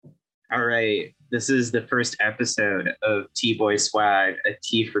All right. This is the first episode of T-Boy Swag, a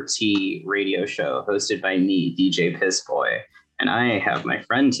T for T radio show hosted by me, DJ Pissboy. And I have my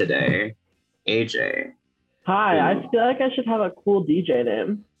friend today, AJ. Hi, I feel like I should have a cool DJ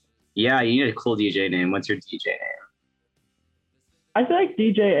name. Yeah, you need a cool DJ name. What's your DJ name? I feel like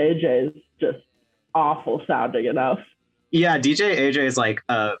DJ AJ is just awful sounding enough. Yeah, DJ AJ is like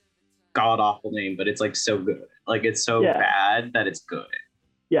a god-awful name, but it's like so good. Like it's so bad that it's good.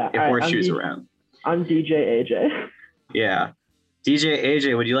 Yeah. If horseshoes around. I'm DJ AJ. Yeah. DJ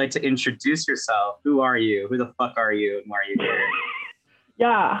AJ, would you like to introduce yourself? Who are you? Who the fuck are you? And why are you here?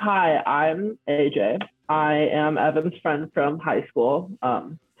 Yeah, hi, I'm AJ. I am Evan's friend from high school.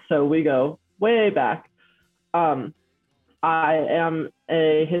 So we go way back. I am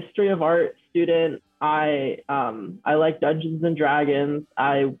a history of art student. I like Dungeons and Dragons.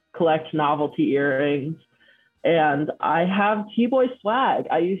 I collect novelty earrings. And I have T-boy swag.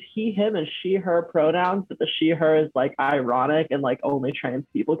 I use he, him, and she, her pronouns, but the she, her is like ironic and like only trans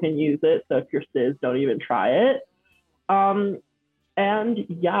people can use it. So if you're cis, don't even try it. And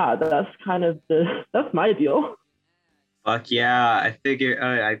yeah, that's my deal. Fuck yeah. I figure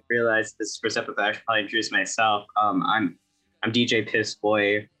I realized this first episode I should probably introduce myself. I'm DJ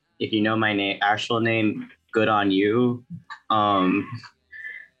Pissboy. If you know my actual name, good on you.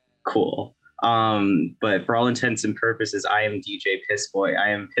 Cool. But for all intents and purposes, I am DJ Pissboy. I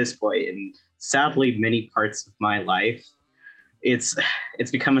am Pissboy in sadly many parts of my life. It's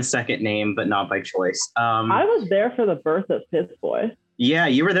become a second name, but not by choice. I was there for the birth of Pissboy. Yeah,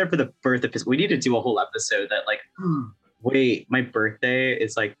 you were there for the birth of Pissboy. We need to do a whole episode that like, wait, my birthday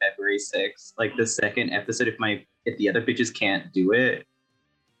is like February 6th. Like the second episode, if the other bitches can't do it,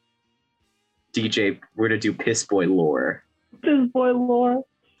 DJ, we're gonna do Pissboy lore. Pissboy lore.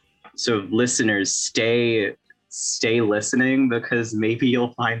 So listeners, stay listening because maybe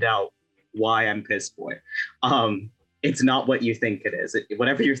you'll find out why I'm Pissboy. It's not what you think it is.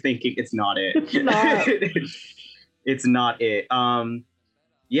 Whatever you're thinking, it's not it. It's not. It's not it. I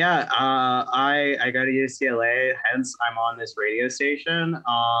go to UCLA, hence I'm on this radio station.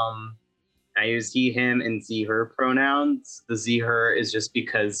 I use he, him, and z, her pronouns. The z, her is just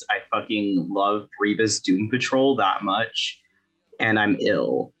because I fucking love Reba's Doom Patrol that much, and I'm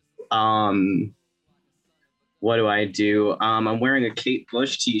ill. What do I do? I'm wearing a Kate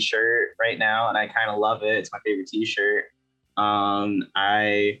Bush t-shirt right now, and I kind of love it. It's my favorite t-shirt.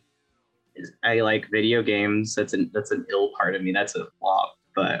 I like video games. That's an ill part of me. That's a flop.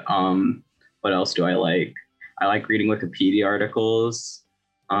 But what else do I like? I like reading Wikipedia articles.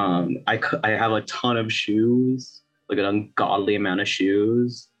 I have a ton of shoes, like an ungodly amount of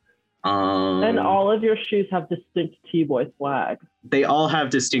shoes. And all of your shoes have distinct T-boy swag. They all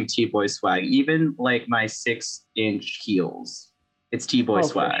have distinct T-boy swag. Even like my 6-inch heels, it's T-boy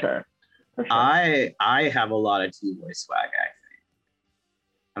swag. For sure. I have a lot of T-boy swag.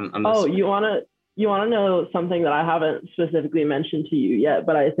 I think. You wanna know something that I haven't specifically mentioned to you yet,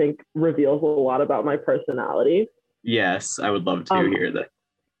 but I think reveals a lot about my personality? Yes, I would love to hear that.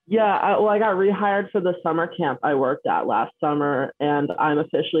 Yeah, I got rehired for the summer camp I worked at last summer, and I'm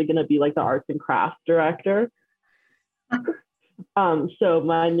officially going to be like the arts and crafts director. So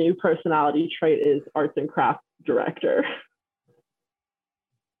my new personality trait is arts and crafts director.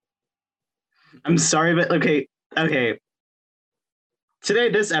 I'm sorry, but okay. Today,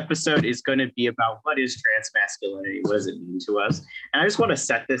 this episode is going to be about what is transmasculinity, what does it mean to us? And I just want to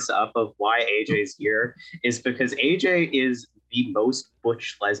set this up of why AJ's here is because AJ is the most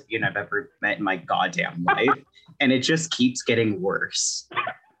butch lesbian I've ever met in my goddamn life. And it just keeps getting worse.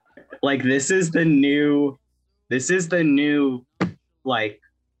 Like, this is the new nail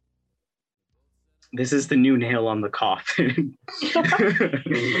on the coffin.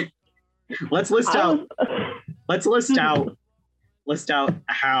 Let's list out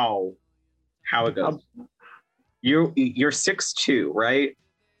how it goes. You're 6'2", right?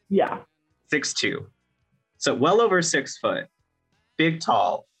 Yeah. 6'2". So well over 6 foot. Big,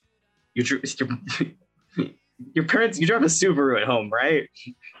 tall. Your parents, you drive a Subaru at home, right?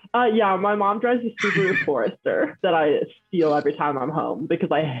 Yeah, my mom drives a Subaru Forester that I steal every time I'm home because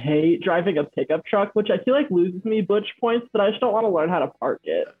I hate driving a pickup truck, which I feel like loses me butch points, but I just don't want to learn how to park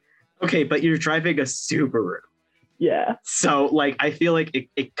it. Okay, but you're driving a Subaru. Yeah. So like I feel like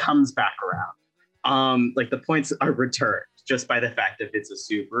it comes back around. Like the points are returned just by the fact that it's a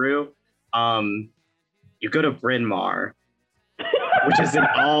Subaru. You go to Bryn Mawr, which is an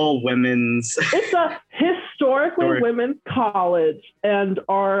all women's. It's a historically women's college, and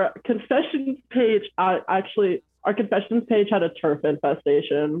our confessions page our confessions page had a turf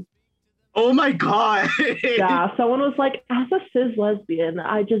infestation. Oh my God. Yeah, someone was like, as a cis lesbian,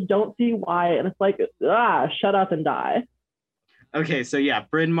 I just don't see why. And it's like, shut up and die. Okay, so yeah,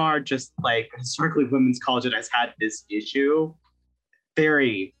 Bryn Mawr, just like historically women's college, has had this issue.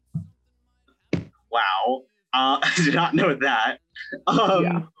 Very wow. I did not know that.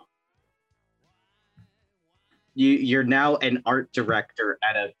 Yeah. You're now an art director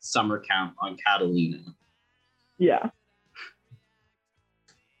at a summer camp on Catalina. Yeah.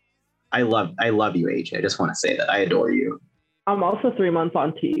 I love you, AJ. I just want to say that I adore you. I'm also 3 months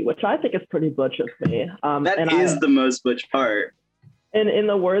on T, which I think is pretty butch of me. That is the most butch part. And in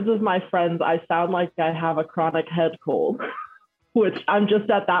the words of my friends, I sound like I have a chronic head cold, which I'm just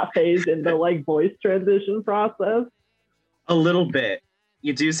at that phase in the like voice transition process. A little bit.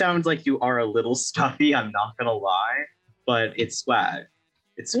 You do sound like you are a little stuffy, I'm not gonna lie, but it's swag.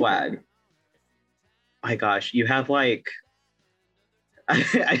 It's swag. My gosh, you have like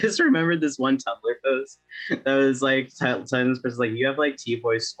I just remembered this one Tumblr post that was like telling this person like you have like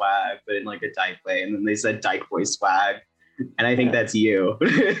T-boy swag, but in like a dyke way, and then they said dyke boy swag, and I think that's you.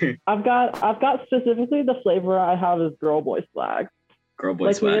 I've got specifically the flavor I have is girl boy swag. Girl boy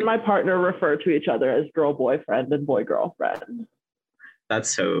like swag. Me and my partner refer to each other as girl boyfriend and boy girlfriend.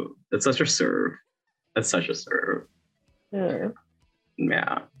 That's such a serve. That's such a serve.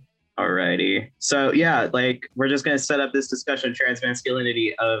 Yeah. Alrighty. So yeah, like we're just gonna set up this discussion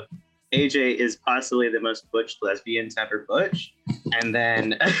transmasculinity of AJ is possibly the most butch lesbian to ever butch. And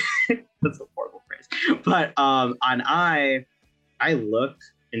then that's a horrible phrase. But on I look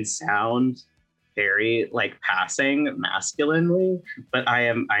and sound very like passing masculinely, but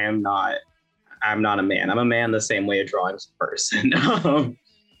I'm not a man. I'm a man the same way a drawing's a person.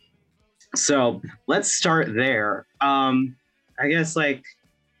 So let's start there. I guess like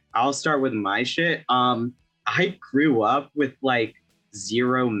I'll start with my shit. I grew up with like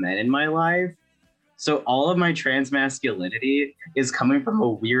 0 men in my life. So all of my trans masculinity is coming from a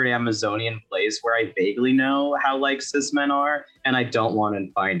weird Amazonian place where I vaguely know how like cis men are, and I don't want to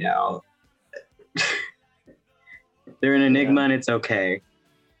find out. They're an enigma and it's okay.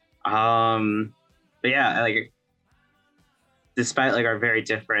 But yeah, like despite like our very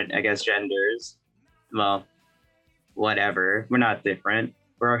different, I guess, genders, well, whatever. We're not different.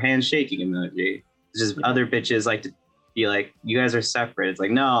 We're our handshaking emoji. It's just other bitches like to be like, you guys are separate. It's like,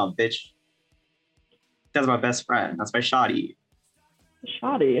 no, bitch. That's my best friend. That's my shawty.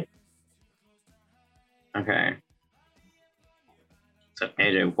 Shawty. Okay. So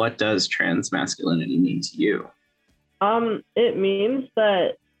AJ, what does trans masculinity mean to you? It means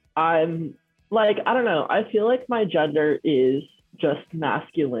that I'm like, I don't know. I feel like my gender is just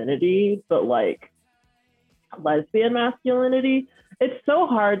masculinity, but like lesbian masculinity. It's so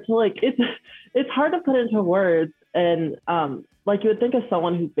hard to like, it's hard to put into words. And like you would think of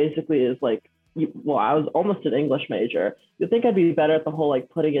someone who basically is like, well, I was almost an English major. You'd think I'd be better at the whole like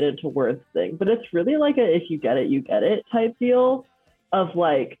putting it into words thing, but it's really like a if you get it, you get it type deal of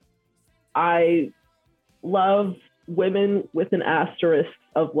like, I love women with an asterisk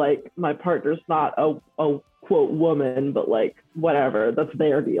of like my partner's not a quote woman, but like whatever, that's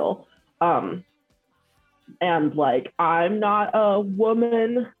their deal. And like I'm not a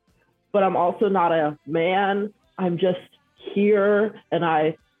woman, but I'm also not a man. I'm just here and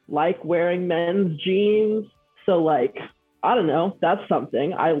I like wearing men's jeans. So like, I don't know, that's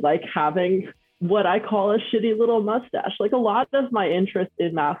something. I like having what I call a shitty little mustache. Like a lot of my interest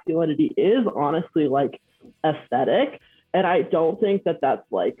in masculinity is honestly like aesthetic. And I don't think that that's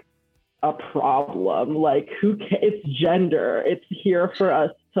like a problem. Like it's gender. It's here for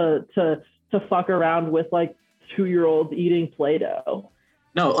us to fuck around with like 2-year-olds eating Play-Doh.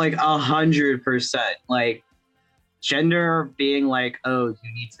 No, like 100%. Like gender being like, oh,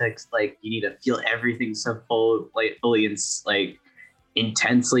 you need to feel everything so fully and like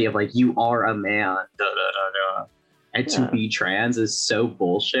intensely of like you are a man. And to be trans is so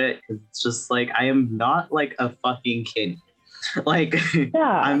bullshit because it's just like I am not like a fucking kid. Like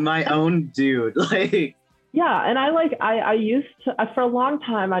I'm my own dude. Like and I used to for a long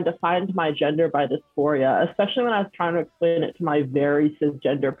time I defined my gender by dysphoria, especially when I was trying to explain it to my very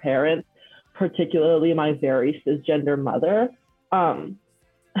cisgender parents, particularly my very cisgender mother,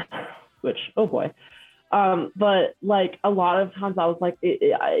 which oh boy. But like a lot of times I was like,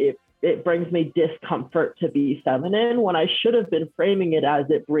 it brings me discomfort to be feminine when I should have been framing it as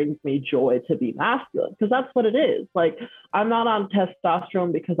it brings me joy to be masculine, because that's what it is. Like I'm not on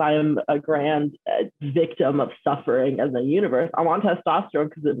testosterone because I am a grand victim of suffering as a universe. I'm on testosterone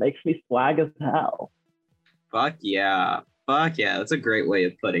because it makes me swag as hell. Fuck yeah. That's a great way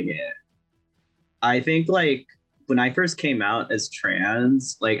of putting it. I think like when I first came out as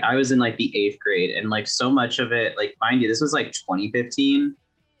trans, like I was in like the 8th grade, and like so much of it, like mind you, this was like 2015.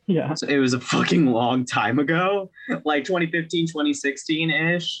 Yeah. So it was a fucking long time ago, like 2015,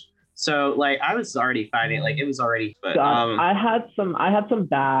 2016-ish. So like I was already finding like it was already, but God, I had some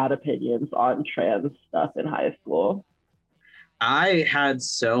bad opinions on trans stuff in high school. I had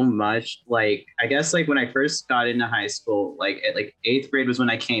so much like I guess like when I first got into high school, like at like 8th grade was when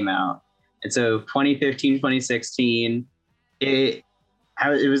I came out. And so 2015, 2016, it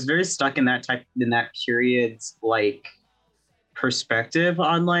it was very stuck in that period's like perspective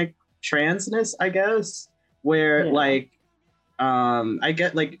on like transness, I guess, where Yeah. like I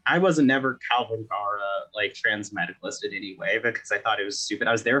get like I wasn't never Calvin Gara like trans medicalist in any way because I thought it was stupid.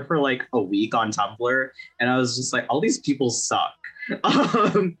 I was there for like a week on Tumblr and I was just like, all these people suck.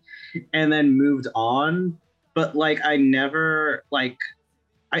 And then moved on. But like I never like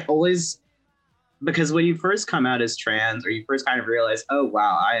I always because when you first come out as trans or you first kind of realize, oh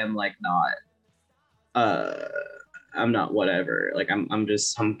wow, I am like not uh I'm not whatever. Like I'm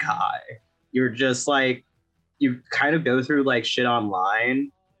just some guy. You're just like you kind of go through like shit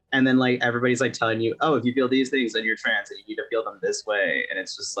online and then like everybody's like telling you, oh, if you feel these things then you're trans and you need to feel them this way. And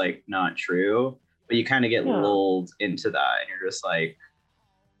it's just like not true. But you kind of get lulled into that and you're just like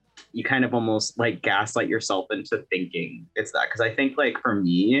you kind of almost like gaslight yourself into thinking it's that. Because I think like for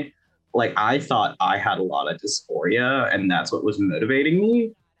me, like I thought I had a lot of dysphoria and that's what was motivating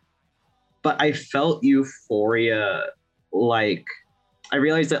me. But I felt euphoria like I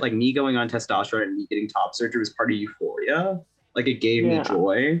realized that like me going on testosterone and me getting top surgery was part of euphoria. Like it gave me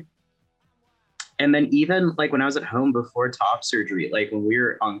joy. And then even like when I was at home before top surgery, like when we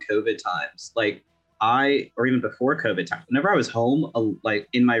were on COVID times, like or even before COVID time, whenever I was home, like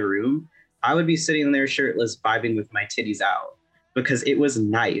in my room, I would be sitting there shirtless, vibing with my titties out because it was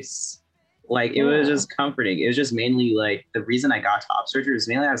nice. Like it was just comforting. It was just mainly like the reason I got top surgery was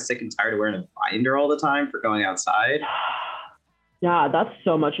mainly I was sick and tired of wearing a binder all the time for going outside. Yeah, that's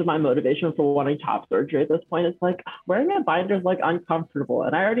so much of my motivation for wanting top surgery at this point. It's like wearing a binder is like uncomfortable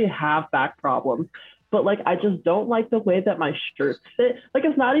and I already have back problems, but like I just don't like the way that my shirts fit. Like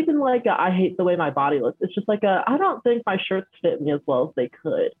it's not even like I hate the way my body looks. It's just like I don't think my shirts fit me as well as they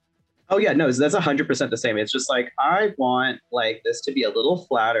could. Oh yeah, no, that's 100% the same. It's just like I want like this to be a little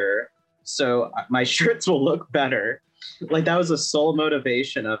flatter so my shirts will look better. Like that was the sole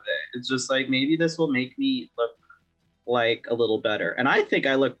motivation of it. It's just like maybe this will make me look like a little better. And I think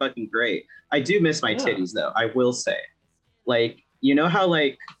I look fucking great. I do miss my titties though, I will say. Like, you know how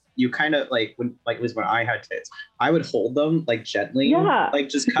like you kind of like when like it was when I had tits, I would hold them like gently, like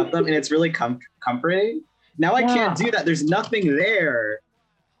just cup them, and it's really comforting. Now I can't do that. There's nothing there.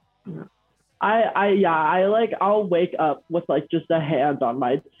 I like I'll wake up with like just a hand on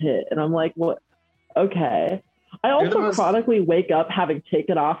my tit and I'm like, what? Okay. I also chronically wake up having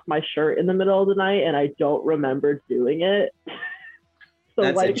taken off my shirt in the middle of the night and I don't remember doing it. So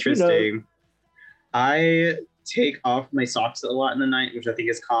that's like, interesting. I take off my socks a lot in the night, which I think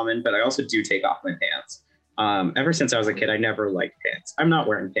is common, but I also do take off my pants. Ever since I was a kid, I never liked pants. I'm not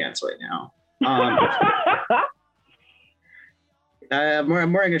wearing pants right now.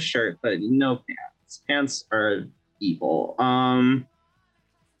 I'm wearing a shirt, but no pants. Pants are evil.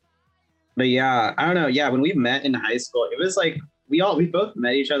 But yeah, I don't know. Yeah, when we met in high school, it was like we both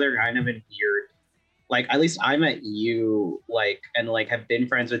met each other kind of in weird. Like at least I met you like and like have been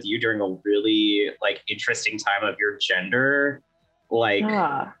friends with you during a really like interesting time of your gender like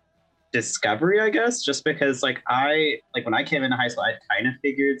discovery, I guess, just because like when I came into high school, I kind of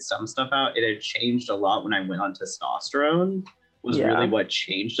figured some stuff out. It had changed a lot when I went on testosterone was really what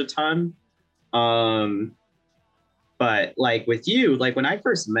changed a ton. But like with you, like when I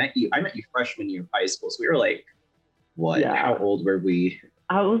first met you, I met you freshman year of high school. So we were like, what? Yeah. How old were we?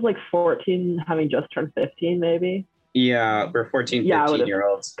 I was like 14, having just turned 15, maybe. Yeah, we're 14,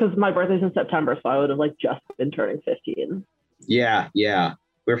 15-year-olds. Because my birthday's in September, so I would have like just been turning 15. Yeah.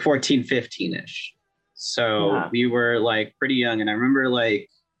 We're 14, 15-ish. So we were like pretty young. And I remember like,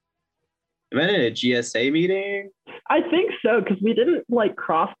 I met at a GSA meeting. I think so, because we didn't like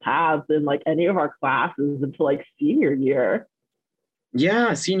cross paths in like any of our classes until like senior year.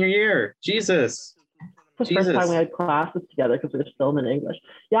 Yeah, senior year. Jesus. The first time we had classes together because we were still in English.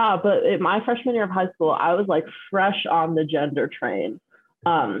 Yeah, but my freshman year of high school, I was like fresh on the gender train.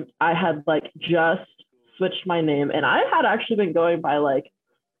 I had like just switched my name and I had actually been going by like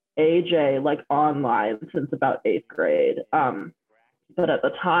AJ like online since about 8th grade. But at the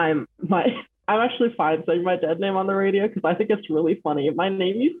time, I'm actually fine saying my dead name on the radio because I think it's really funny. My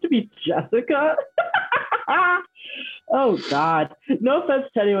name used to be Jessica. Oh God. No offense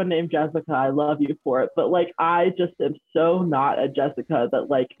to anyone named Jessica. I love you for it. But like I just am so not a Jessica that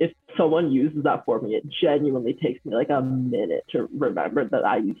like if someone uses that for me, it genuinely takes me like a minute to remember that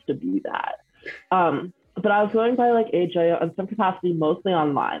I used to be that. But I was going by like AJ in some capacity, mostly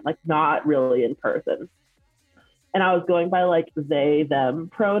online, like not really in person. And I was going by like they, them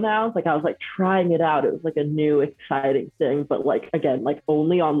pronouns. Like I was like trying it out. It was like a new, exciting thing. But like again, like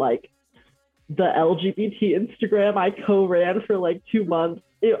only on like the LGBT Instagram I co-ran for like 2 months.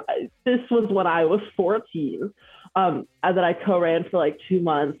 This was when I was 14. And then I co-ran for like 2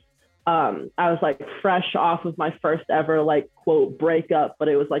 months. I was like fresh off of my first ever like quote breakup, but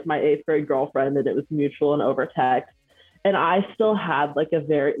it was like my 8th grade girlfriend and it was mutual and over text. And I still had like a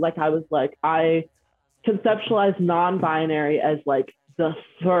very, like I was like, I conceptualized non-binary as like the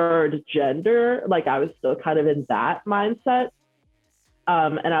third gender. Like I was still kind of in that mindset.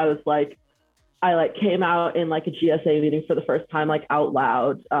 And I was like, I like came out in like a GSA meeting for the first time, like out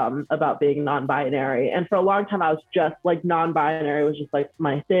loud about being non-binary. And for a long time, I was just like non-binary was just like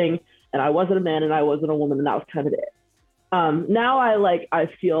my thing. And I wasn't a man and I wasn't a woman and that was kind of it. Now I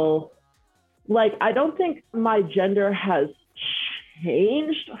feel like, I don't think my gender has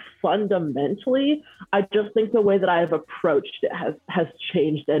changed fundamentally. I just think the way that I have approached it has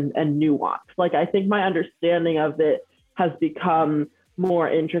changed and nuanced. Like, I think my understanding of it has become more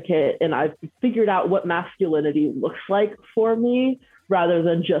intricate and I've figured out what masculinity looks like for me rather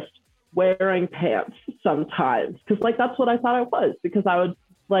than just wearing pants sometimes. Because like that's what I thought it was, because I would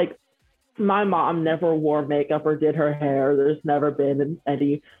like, my mom never wore makeup or did her hair. There's never been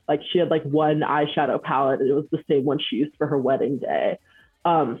any, like she had like one eyeshadow palette and it was the same one she used for her wedding day.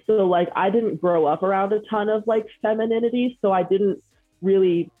 So like I didn't grow up around a ton of like femininity, so I didn't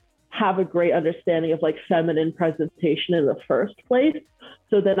really have a great understanding of like feminine presentation in the first place.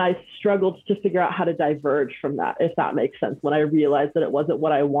 So then I struggled to figure out how to diverge from that, if that makes sense. When I realized that it wasn't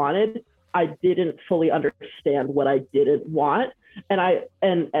what I wanted, I didn't fully understand what I didn't want.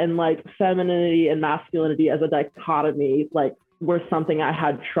 And like femininity and masculinity as a dichotomy, like were something I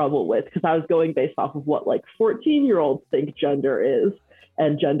had trouble with because I was going based off of what like 14-year-olds think gender is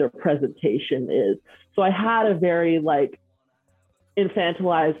and gender presentation is. So I had a very like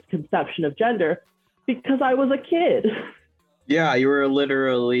infantilized conception of gender because I was a kid. Yeah, you were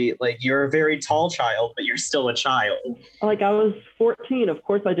literally like, you're a very tall child, but you're still a child. Like I was 14. Of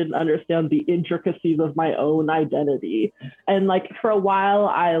course, I didn't understand the intricacies of my own identity. And like for a while,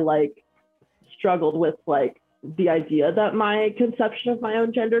 I like struggled with like the idea that my conception of my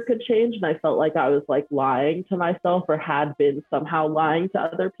own gender could change. And I felt like I was like lying to myself or had been somehow lying to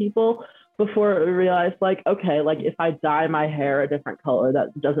other people before I realized like, okay, like if I dye my hair a different color,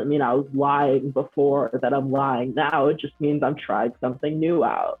 that doesn't mean I was lying before that I'm lying now. It just means I'm trying something new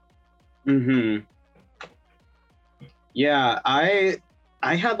out. Mm-hmm. Yeah, I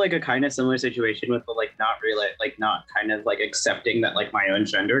had like a kind of similar situation with the like not really like not kind of like accepting that like my own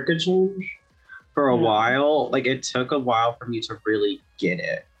gender could change for a while. Like it took a while for me to really get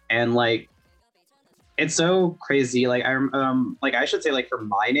it. And like it's so crazy. Like I should say like for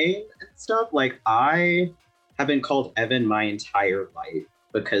my name and stuff, like I have been called Evan my entire life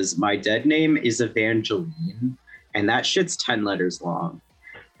because my dead name is Evangeline and that shit's 10 letters long.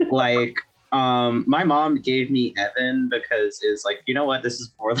 Like my mom gave me Evan because it's like, you know what, this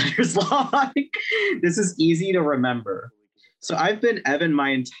is 4 letters long. This is easy to remember. So I've been Evan my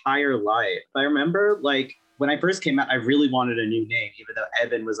entire life. I remember like when I first came out, I really wanted a new name, even though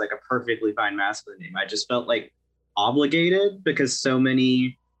Evan was like a perfectly fine masculine name. I just felt like obligated because so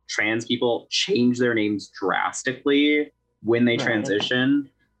many trans people change their names drastically when they transition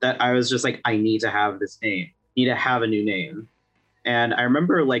that I was just like, I need to have this name, need to have a new name. And I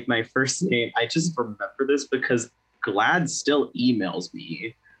remember like my first name, I just remember this because Glad still emails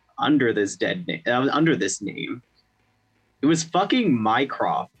me under this dead name, under this name. It was fucking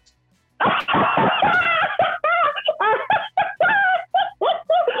Mycroft.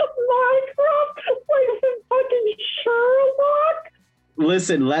 Sherlock.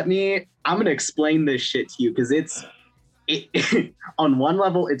 Listen, I'm gonna explain this shit to you because it on one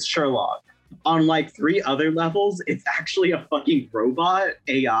level it's Sherlock. On like 3 other levels, it's actually a fucking robot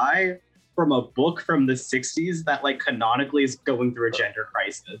AI from a book from the 60s that like canonically is going through a gender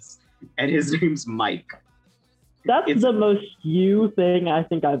crisis. And his name's Mike. That's the most you thing I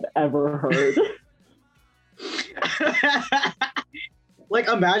think I've ever heard. Like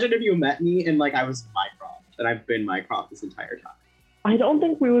imagine if you met me and like I was Mycroft and I've been Mycroft this entire time. I don't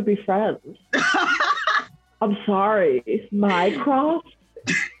think we would be friends. I'm sorry. Mycroft?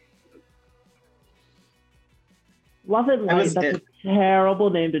 Love and light, that's a terrible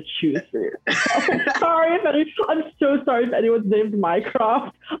name to choose for yourself. I'm so sorry if anyone's named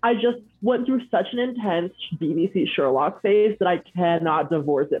Mycroft. I just went through such an intense BBC Sherlock phase that I cannot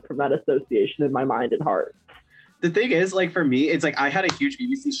divorce it from that association in my mind and heart. The thing is, like, for me, it's like I had a huge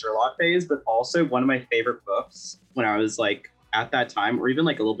BBC Sherlock phase, but also one of my favorite books when I was like at that time, or even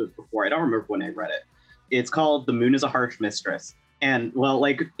like a little bit before, I don't remember when I read it. It's called The Moon is a Harsh Mistress. And well,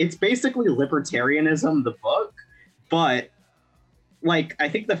 like, it's basically libertarianism, the book, but like, I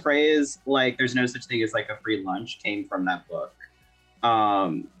think the phrase, like, there's no such thing as like a free lunch came from that book,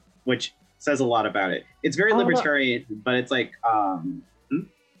 which says a lot about it. It's very libertarian, but it's like, on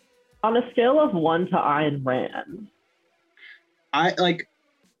a scale of 1 to Ayn Rand. I like,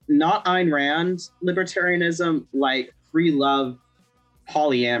 not Ayn Rand libertarianism, like free love,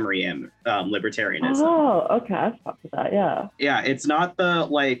 polyamory, libertarianism. Oh, okay, I've talked about that, yeah. Yeah, it's not the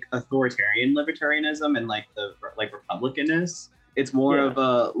like authoritarian libertarianism and like the like republicanness. It's more of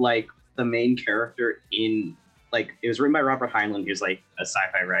a like the main character in like, it was written by Robert Heinlein, who's like a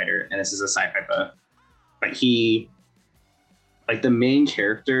sci-fi writer, and this is a sci-fi book. But he, like, the main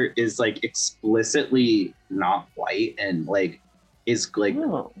character is like explicitly not white and like is like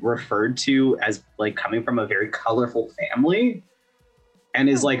referred to as like coming from a very colorful family, and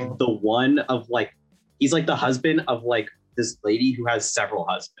is like the one of like, he's like the husband of like this lady who has several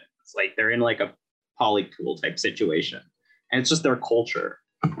husbands. Like, they're in like a polypool type situation, and it's just their culture.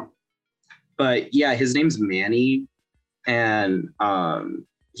 But yeah, his name's Manny, and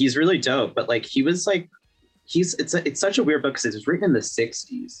he's really dope. But like, he was like, it's such a weird book because it was written in the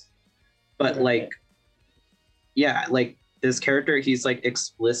 60s. But like, yeah, like this character, he's like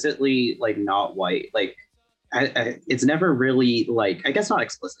explicitly like not white. Like, it's never really like, I guess not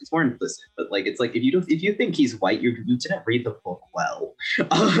explicit, it's more implicit, but like, it's like, if you think he's white, you didn't read the book well.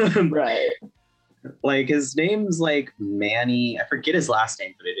 Right. Like, his name's like Manny, I forget his last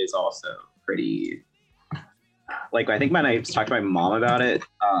name, but it is also pretty, like, I think when I talked to my mom about it,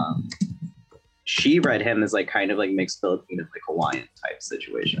 she read him as like kind of like mixed Filipino, like Hawaiian type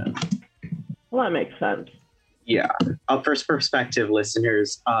situation. Well, that makes sense. Yeah. First perspective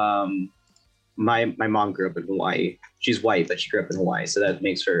listeners, my mom grew up in Hawaii. She's white, but she grew up in Hawaii, so that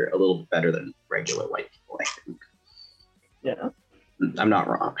makes her a little bit better than regular white people, I think. Yeah. I'm not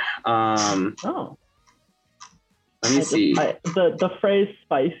wrong. Let me see. The phrase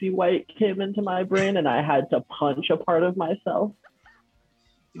spicy white came into my brain, and I had to punch a part of myself.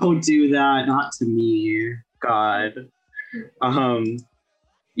 Don't do that, not to me. God.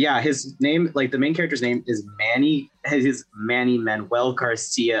 Yeah, his name, like the main character's name is Manny Manuel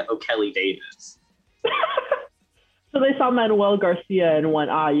Garcia O'Kelly Davis. So they saw Manuel Garcia and went,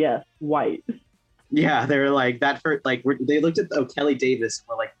 yes, white. Yeah, they were like, that for like, they looked at the O'Kelly Davis and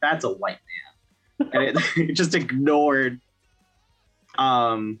were like, that's a white man. And it just ignored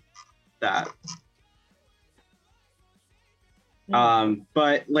that.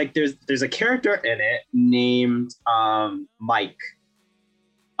 But like, there's a character in it named Mike.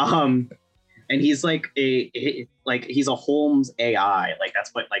 And he's like he's a Holmes AI. Like,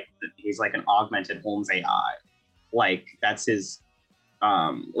 that's what, like, he's like an augmented Holmes AI. Like, that's his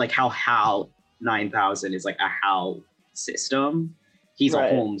like how HAL 9000 is like a HAL system. He's a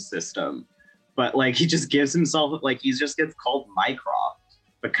Holmes system. But like, he just gives himself, like, he just gets called Mycroft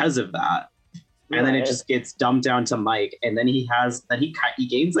because of that. And then it just gets dumped down to Mike, and then he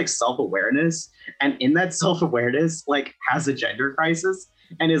gains like self-awareness, and in that self-awareness, like, has a gender crisis,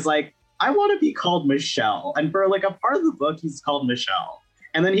 and is like, I want to be called Michelle. And for like a part of the book, he's called Michelle,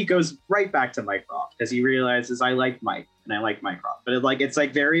 and then he goes right back to Mycroft because he realizes, I like Mike and I like Mycroft. But it's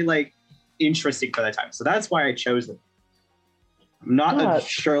like very like interesting for that time, so that's why I chose it. I'm not a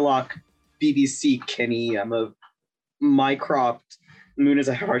Sherlock BBC Kenny. I'm a Mycroft Moon is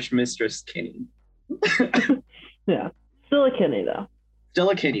a Harsh Mistress Kenny. Yeah, still a Kenny though. Still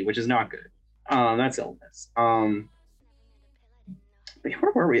a Kenny, which is not good. That's illness. Where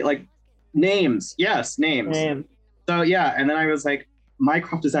were we? Like, names. Yes, names. So yeah, and then I was like,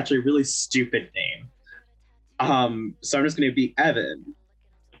 Mycroft is actually a really stupid name. So I'm just gonna be Evan.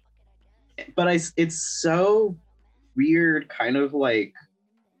 But it's so weird, kind of like,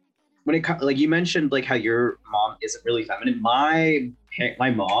 when it like, you mentioned like how your mom isn't really feminine. My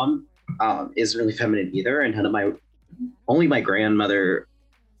mom isn't really feminine either, and only my grandmother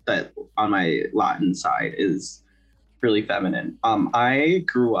that on my Latin side is really feminine. I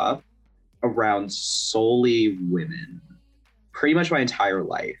grew up around solely women pretty much my entire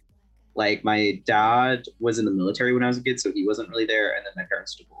life. Like, my dad was in the military when I was a kid, so he wasn't really there, and then my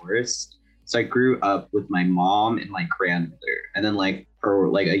parents divorced. So I grew up with my mom and my grandmother, and then like for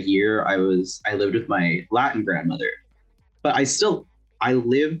like a year I lived with my Latin grandmother. but I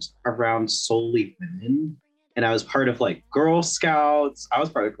lived around solely women, and I was part of like Girl Scouts. I was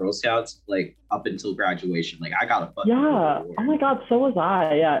part of Girl Scouts like up until graduation. Like I got a fucking Yeah. Oh my award. God, so was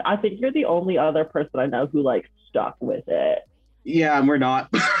I. Yeah. I think you're the only other person I know who like stuck with it. Yeah, and we're not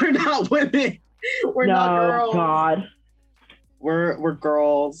we're not women. We're not No, girls. God. We're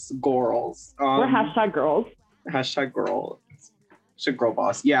girls. We're hashtag girls. Hashtag girl. Hashtag girl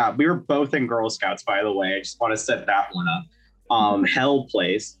boss. Yeah, we were both in Girl Scouts, by the way. I just want to set that one up. Hell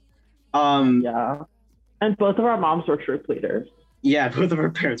place. Yeah. And both of our moms were troop leaders. Yeah, both of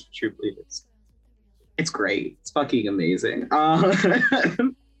our parents were troop leaders. It's great. It's fucking amazing.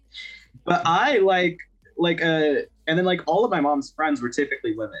 But I and then like all of my mom's friends were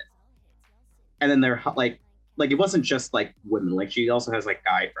typically women, and then they're like it wasn't just like women. Like she also has like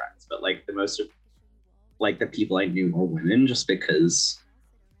guy friends, but like the most of like the people I knew were women, just because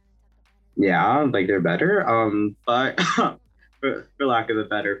yeah, like they're better. But for lack of a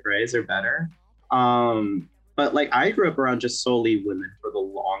better phrase, they're better. But like I grew up around just solely women for the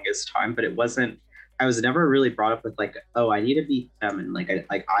longest time, but it wasn't. I was never really brought up with like, oh, I need to be feminine.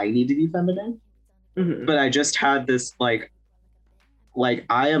 I need to be feminine. Mm-hmm. But I just had this like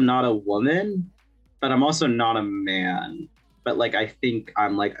I am not a woman, but I'm also not a man. But like I think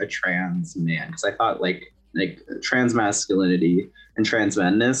I'm like a trans man because I thought like trans masculinity and trans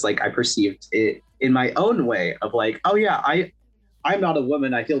manness, like I perceived it in my own way of like, oh yeah, I'm not a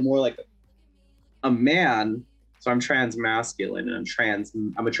woman. I feel more like a man, so I'm trans masculine and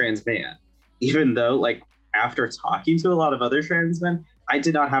I'm a trans man. Even though like after talking to a lot of other trans men, I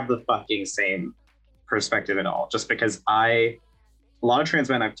did not have the fucking same perspective at all. Just because a lot of trans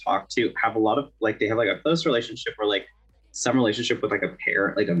men I've talked to have a lot of like they have like a close relationship or like some relationship with like a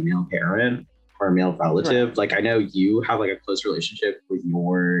parent, like a male parent or a male relative. Right. Like I know you have like a close relationship with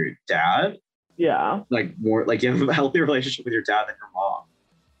your dad. Yeah. Like more like you have a healthy relationship with your dad than your mom.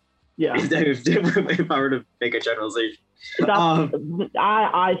 Yeah. If I were to make a generalization.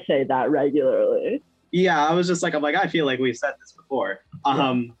 I say that regularly. Yeah, I was just like, I'm like, I feel like we've said this before.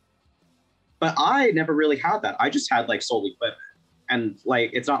 But I never really had that. I just had like solely women. And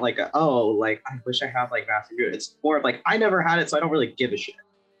like it's not like like I wish I had like masculine. It's more of like I never had it, so I don't really give a shit.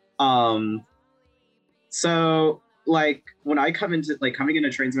 So like when I coming into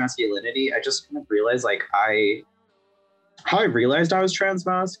trans masculinity, I just kind of realized like how I realized I was trans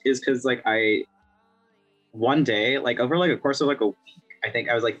masc is because like I one day, like over like a course of like a week, I think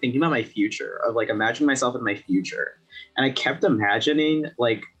I was like thinking about my future, of like imagining myself in my future. And I kept imagining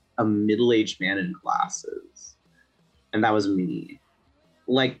like a middle-aged man in glasses. And that was me.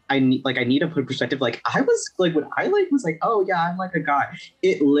 I need to put perspective. Like I was like when I like was like, oh yeah, I'm like a guy.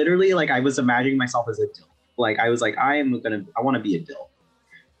 It literally like I was imagining myself as a dilf. Like I was like, I want to be a dilf.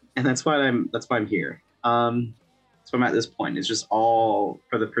 And that's why I'm here. So I'm at this point. It's just all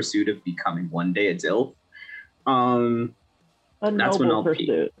for the pursuit of becoming one day a dilf. A That's when I'll pursuit.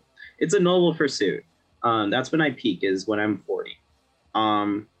 peak. It's a noble pursuit. That's when I peak is when I'm 40.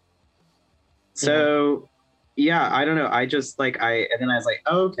 So yeah, I don't know. I just and then I was like,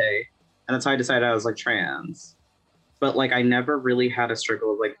 oh, okay. And that's how I decided I was like trans. But like I never really had a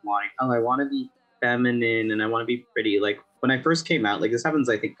struggle of like wanting, oh, I want to be feminine and I want to be pretty. Like when I first came out, like this happens,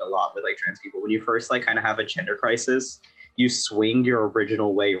 I think, a lot with like trans people. When you first like kind of have a gender crisis, you swing your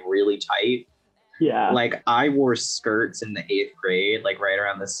original way really tight. Yeah. Like I wore skirts in the 8th grade, like right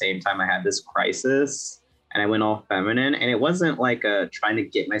around the same time I had this crisis, and I went all feminine. And it wasn't like trying to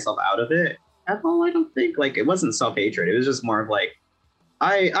get myself out of it at all. I don't think like it wasn't self-hatred. It was just more of like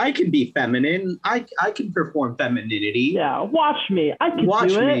I can be feminine. I can perform femininity. Yeah, watch me. I can watch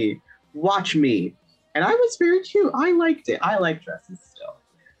do me. It. Watch me. And I was very cute. I liked it. I like dresses still.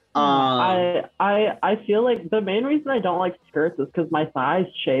 I feel like the main reason I don't like skirts is because my thighs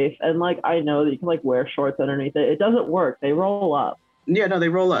chafe, and like I know that you can like wear shorts underneath it. It doesn't work. They roll up. Yeah, no, they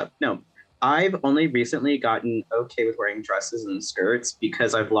roll up. No, I've only recently gotten okay with wearing dresses and skirts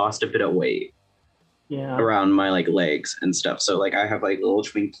because I've lost a bit of weight. Yeah. Around my like legs and stuff. So like I have like little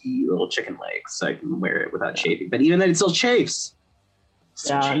twinkie, little chicken legs, so I can wear it without chafing. But even then, it still chafes.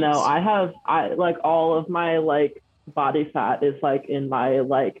 No, I like all of my like body fat is like in my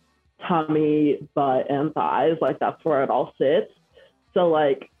like tummy, butt, and thighs. Like that's where it all sits. So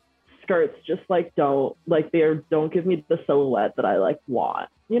like skirts just like don't give me the silhouette that I like want,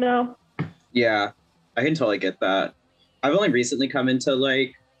 you know? Yeah, I can totally get that. I've only recently come into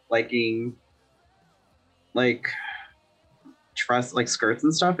like liking like dress like skirts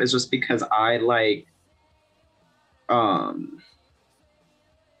and stuff. Is just because I like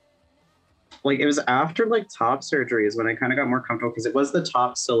it was after like top surgeries when I kind of got more comfortable because it was the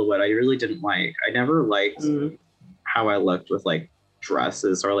top silhouette I really didn't like. I never liked how I looked with like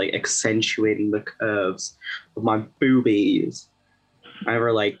dresses or like accentuating the curves of my boobies. I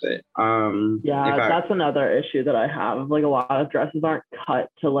never liked it. Yeah, that's another issue that I have. Like a lot of dresses aren't cut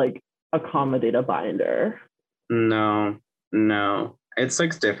to like accommodate a binder. No, it's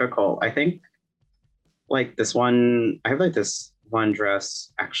like difficult. I think like this one, I have like this one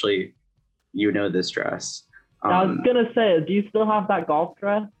dress. Actually, you know this dress. I was gonna say, do you still have that golf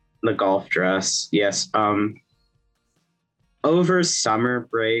dress? The golf dress, yes. Over summer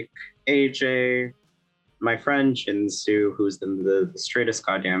break, AJ, my friend Jinsu, who's the straightest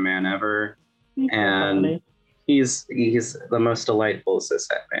goddamn man ever, and he's the most delightful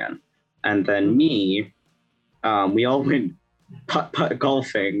cishet man. And then me, we all went putt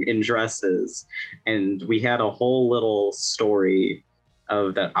golfing in dresses, and we had a whole little story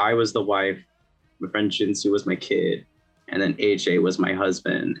of that I was the wife, my friend Jinsu was my kid, and then AJ was my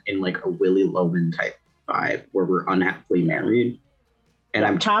husband in like a Willy Loman type vibe where we're unhappily married. And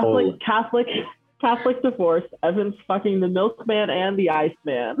I'm Catholic divorce. Evan's fucking the milkman and the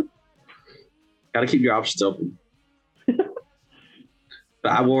Iceman. Gotta keep your options open.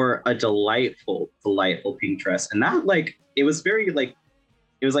 But I wore a delightful pink dress, and that like it was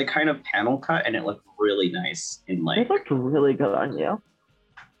like kind of panel cut, and it looked really nice. In like it looked really good on you.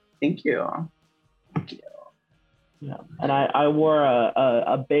 Thank you. Yeah, and I wore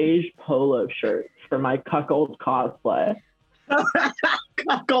a beige polo shirt for my cuckold cosplay.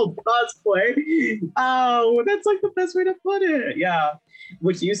 Cuckold cosplay. Oh, that's like the best way to put it. Yeah.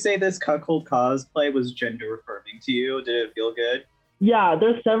 Would you say this cuckold cosplay was gender affirming to you? Did it feel good? Yeah,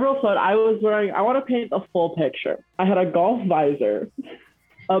 there's several photos. I want to paint a full picture. I had a golf visor,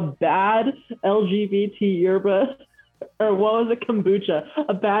 a bad LGBT yerba, or what was it, kombucha?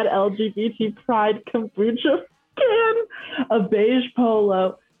 A bad LGBT pride kombucha can, a beige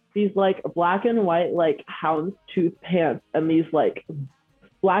polo, these like black and white like houndstooth pants, and these like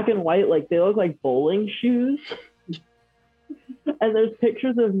black and white, like they look like bowling shoes. And there's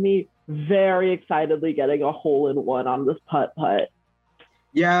pictures of me very excitedly getting a hole-in-one on this putt-putt.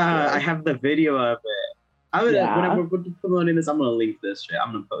 Yeah, I have the video of it. Whenever we're promoting this, I'm gonna link this shit.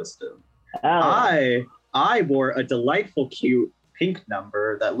 I'm gonna post it. I wore a delightful, cute pink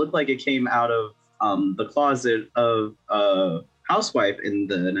number that looked like it came out of the closet of a housewife in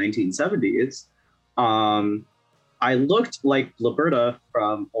the 1970s. I looked like Liberta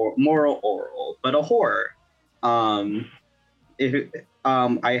from Moral Oral, but a whore.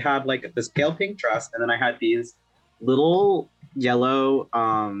 I had like this pale pink dress, and then I had these little yellow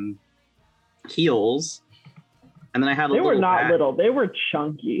heels, and then I had they were not little, they were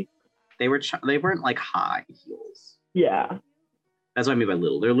chunky. They weren't like high heels. Yeah, that's what I mean by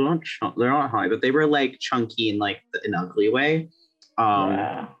little. They're not high, but they were like chunky in like an ugly way.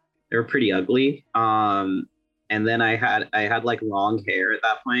 They were pretty ugly. And then I had like long hair at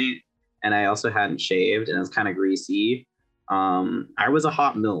that point, and I also hadn't shaved, and it was kind of greasy. I was a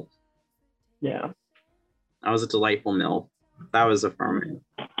hot MILF. Yeah, I was a delightful MILF. That was affirming.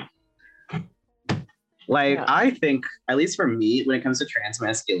 Like, yeah. I think, at least for me, when it comes to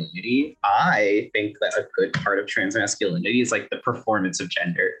transmasculinity, I think that a good part of transmasculinity is like the performance of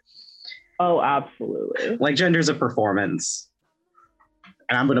gender. Oh, absolutely. Like, gender's a performance,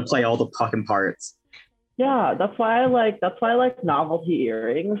 and I'm gonna play all the fucking parts. Yeah, that's why I like novelty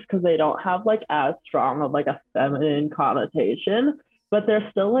earrings, because they don't have like as strong of like a feminine connotation, but they're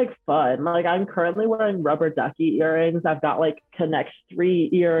still like fun. Like, I'm currently wearing rubber ducky earrings. I've got like Connect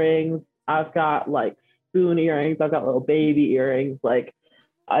 3 earrings. I've got like spoon earrings. I've got little baby earrings. Like,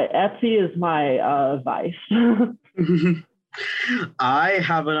 Etsy is my vice. I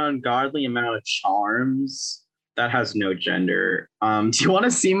have an ungodly amount of charms that has no gender. Do you want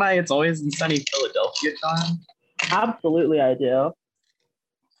to see my It's Always in Sunny Philadelphia charm? Absolutely, I do.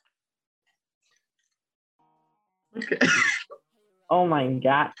 Okay. Oh my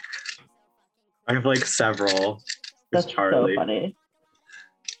god. I have like several. That's Charlie. So funny.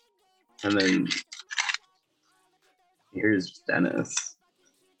 And then here's Dennis.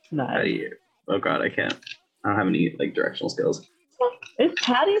 Nice. Oh god, I don't have any like directional skills. Is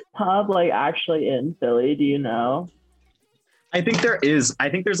Patty's Pub like actually in Philly? Do you know? I think there is. I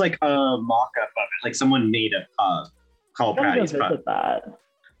think there's like a mock-up of it. Like someone made a pub called Patty's Pub. That.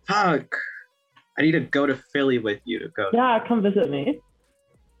 Fuck. I need to go to Philly with you to go. Yeah, come visit me.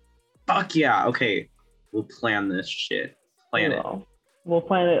 Fuck yeah. Okay. We'll plan this shit. We'll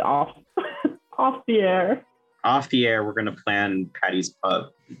plan it off the air. Off the air, we're gonna plan Patty's Pub.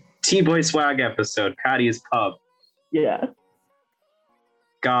 T-Boy Swag episode, Patty's Pub. Yeah.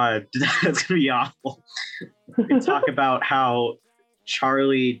 God, that's gonna be awful. We talk about how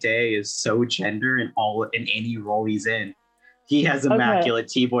Charlie Day is so gender in any role he's in. He has immaculate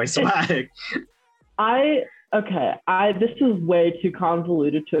T-boy swag. This is way too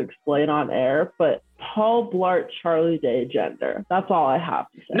convoluted to explain on air, but Paul Blart, Charlie Day gender. That's all I have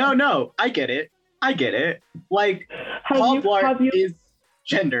to say. No, I get it. Like, Paul Blart is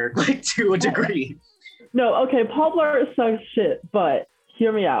gender, like, to a degree. No, okay, Paul Blart sucks shit, but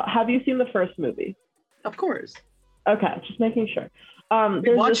hear me out. Have you seen the first movie? Of course. Okay, just making sure.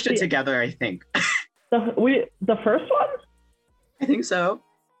 We watched it together, I think. The first one? I think so.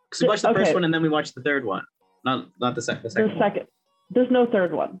 Because we watched the first one and then we watched the third one. Not the second. The second. There's no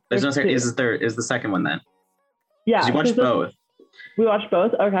third one. There's no second. Is the second one then? Yeah. You watched both. We watched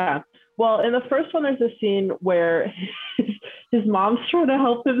both. Okay. Well, in the first one, there's a scene where his mom's trying to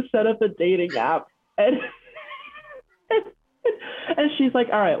help him set up a dating app, and she's like,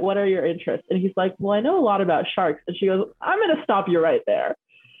 "All right, what are your interests?" And he's like, "Well, I know a lot about sharks." And she goes, "I'm gonna stop you right there."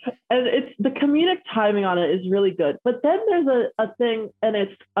 And it's the comedic timing on it is really good. But then there's a thing, and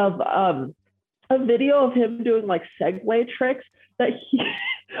it's of a video of him doing like Segway tricks that he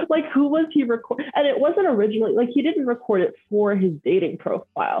like, who was he record? And it wasn't originally, like, he didn't record it for his dating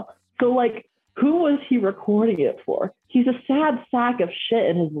profile. So like, who was he recording it for? He's a sad sack of shit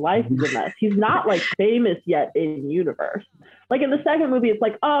and his life is a mess. He's not like famous yet in universe. Like in the second movie, it's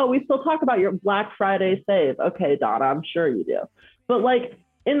like, oh, we still talk about your Black Friday save. Okay, Donna, I'm sure you do. But like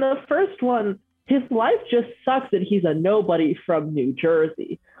in the first one, his life just sucks and he's a nobody from New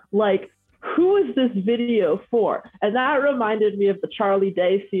Jersey. Like, who is this video for? And that reminded me of the Charlie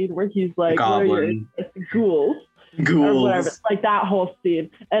Day scene where he's like, Goblin. Ghouls. Or whatever, like that whole scene.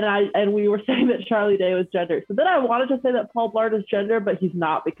 And we were saying that Charlie Day was gender. So then I wanted to say that Paul Blart is gender, but he's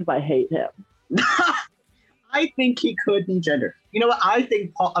not because I hate him. I think he could be gender. You know what? I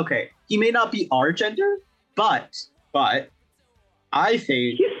think Paul, he may not be our gender, but I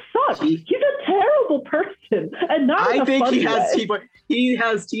think he sucks. He's a terrible person, and not. I think he has T-boy. He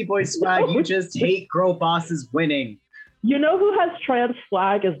has T-boy swag. You just hate girl bosses winning. You know who has trans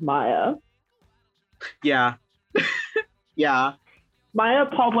flag is Maya. Yeah. Yeah. Maya,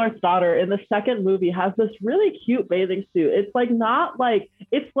 Paul Blart's daughter, in the second movie has this really cute bathing suit. It's like not like,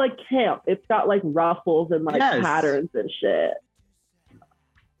 it's like camp. It's got like ruffles and like patterns and shit.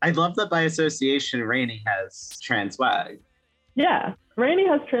 I love that by association, Rainey has trans swag. Yeah, Rainey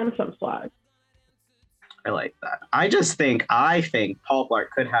has trans swag. I like that. I think Paul Blart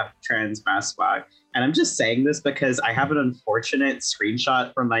could have trans mass swag. And I'm just saying this because I have an unfortunate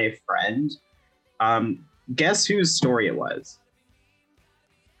screenshot from my friend. Guess whose story it was?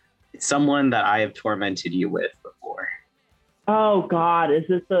 It's someone that I have tormented you with before. Oh God, is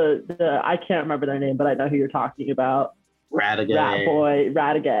this the I can't remember their name, but I know who you're talking about. Radagay. Rat Boy,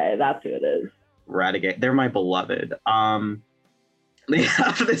 Radagay, that's who it is. Radagay. They're my beloved. They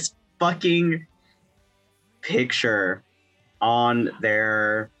have this fucking picture on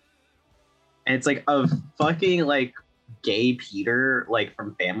their, and it's like a fucking like gay Peter, like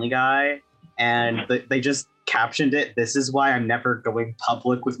from Family Guy, and they just captioned it, "This is why I'm never going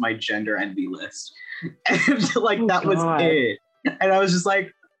public with my gender envy list." And like that was it. And I was just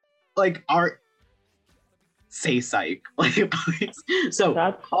like art, say psych. Like, please. So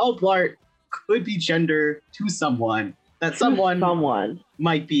Paul Blart could be gender to someone. That someone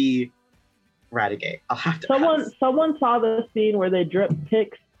might be Radagay. I'll have to ask. Someone saw the scene where they dripped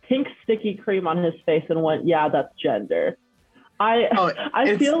pink sticky cream on his face and went, "Yeah, that's gender."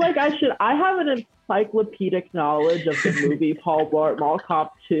 I feel like I have an encyclopedic knowledge of the movie Paul Blart Mall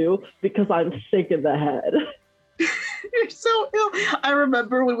Cop 2 because I'm sick in the head. You're so ill. I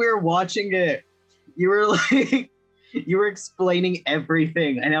remember when we were watching it, you were explaining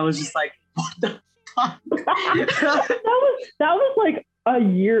everything, and I was just like, what the fuck? that was like a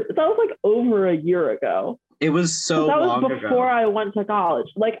year. That was like over a year ago. It was so long ago. That was before I went to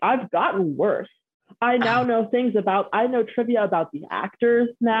college. Like, I've gotten worse. I now know I know trivia about the actors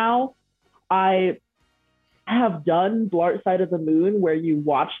now. I have done Blart Side of the Moon, where you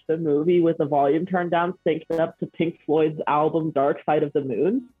watch the movie with the volume turned down, synced up to Pink Floyd's album Dark Side of the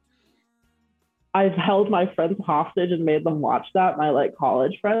Moon. I've held my friends hostage and made them watch that, my like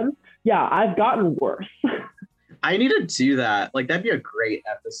college friends. Yeah, I've gotten worse. I need to do that. Like, that'd be a great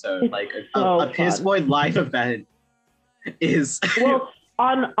episode. It's like so a Pissboy live event is. Well,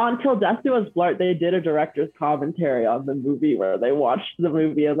 on Till Death Do Us Blart, they did a director's commentary on the movie where they watched the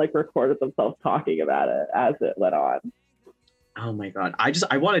movie and like recorded themselves talking about it as it went on. Oh my God.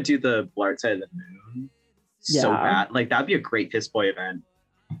 I want to do the Blart Side of the Moon so bad. Like, that'd be a great Pissboy event.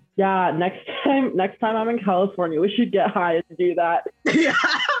 Yeah, next time I'm in California, we should get high and do that. Yeah.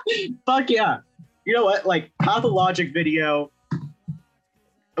 Fuck yeah. You know what? Like, Pathologic video,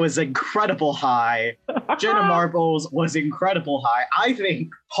 was incredible high. Jenna Marbles was incredible high. I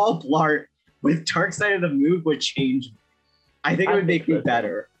think Paul Blart with Dark Side of the Moon would change. I think it would make me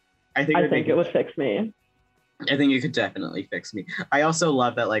better. I think it would fix me. I think it could definitely fix me. I also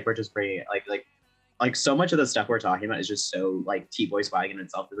love that like we're just bringing like so much of the stuff we're talking about is just so like T-boy swag in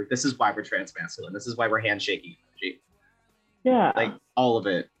itself. Like this is why we're transmasculine. This is why we're handshaking energy. Yeah. Like all of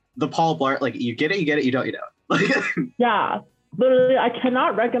it. The Paul Blart, like you get it, you don't. Yeah. Literally, I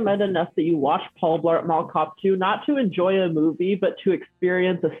cannot recommend enough that you watch Paul Blart Mall Cop 2, not to enjoy a movie, but to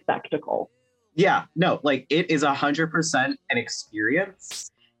experience a spectacle. Yeah, no, like it is 100% an experience.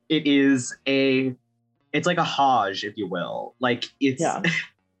 It's like a Hajj, if you will. Like it's,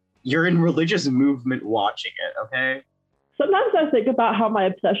 you're in religious movement watching it, okay? Sometimes I think about how my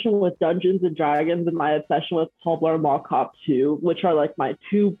obsession with Dungeons and Dragons and my obsession with Paul Blart Mall Cop 2, which are like my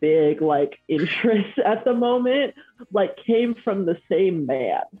two big like interests at the moment, like came from the same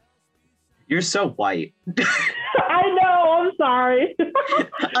man. You're so white. I know, I'm sorry.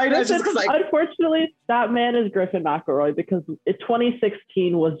 I know, just because unfortunately, that man is Griffin McElroy because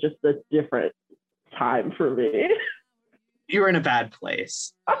 2016 was just a different time for me. You were in a bad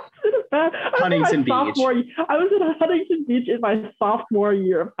place. Huntington Beach. I was in Huntington Beach in my sophomore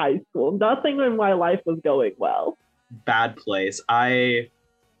year of high school. Nothing in my life was going well. Bad place. I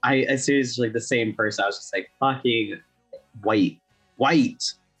seriously the same person. I was just like fucking white.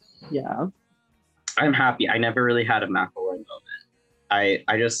 Yeah. I'm happy. I never really had a McElroy moment.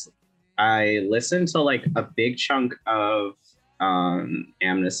 I listened to like a big chunk of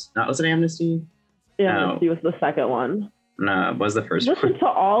Amnesty. Was it Amnesty? Amnesty was the second one. No, it was the first one. Listen to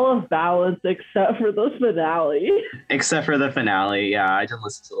all of Balance except for the finale. Except for the finale, yeah. I didn't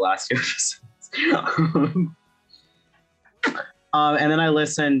listen to the last two episodes. And then I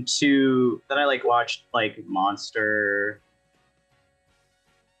watched like Monster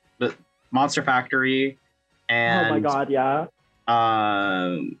Factory and oh my god, yeah.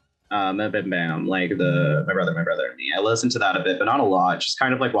 Bam Bam, like my brother and me. I listened to that a bit, but not a lot. Just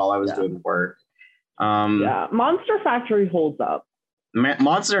kind of like while I was doing work. Monster Factory holds up.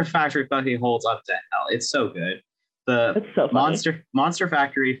 Monster Factory fucking holds up to hell. It's so good. It's so funny. Monster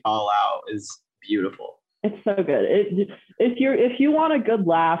Factory Fallout is beautiful. It's so good. If you want a good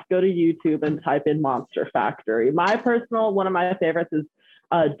laugh, go to YouTube and type in Monster Factory. One of my favorites is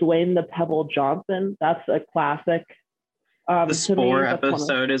Dwayne the Pebble Johnson. That's a classic. The Spore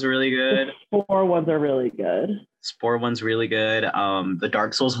episode is really good. The Spore ones are really good. Spore one's really good. The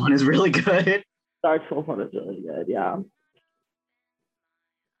Dark Souls one is really good. Dark Souls one is really good, yeah.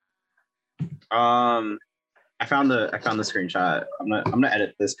 I found the screenshot. I'm gonna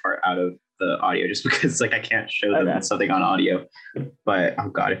edit this part out of the audio just because like I can't show them something on audio. But oh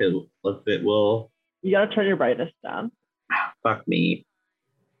god, if it will. You gotta turn your brightness down. Fuck me.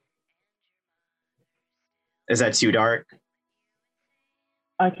 Is that too dark?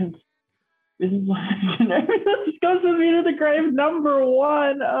 This is why this goes with me to the grave. Number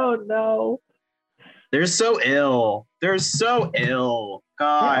 1. Oh no. They're so ill. God.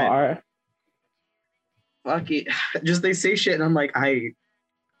 They are. Fuck it. Just they say shit and I'm like,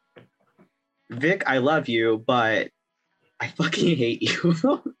 Vic, I love you, but I fucking hate you.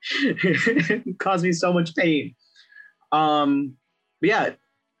 It caused me so much pain. But yeah,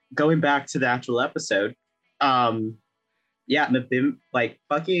 going back to the actual episode, like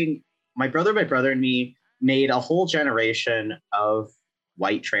fucking my brother and me made a whole generation of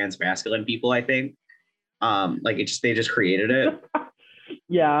white transmasculine people, I think. They just created it.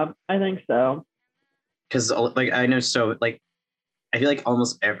 Yeah, I think so. Because like I know, so like I feel like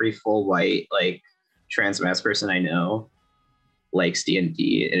almost every full white like transmas person I know likes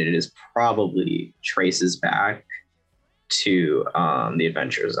D&D, and it is probably traces back to the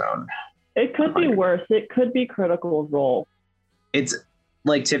Adventure Zone. It could be worse. It could be Critical Role. It's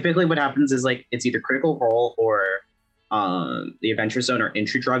like typically what happens is like it's either Critical Role or the Adventure Zone or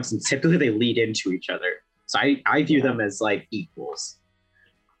Entry Drugs, and typically they lead into each other. So I view them as like equals.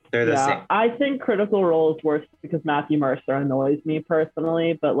 They're the same. I think Critical Role is worse because Matthew Mercer annoys me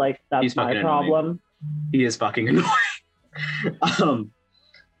personally, but like that's my problem. Annoying. He is fucking annoying.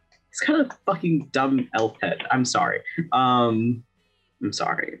 He's kind of fucking dumb elf head. I'm sorry. I'm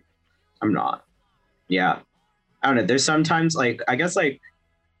sorry. I'm not. Yeah. I don't know. There's sometimes like I guess like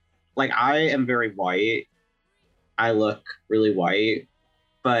I am very white. I look really white,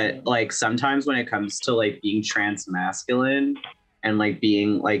 but like sometimes when it comes to like being transmasculine and like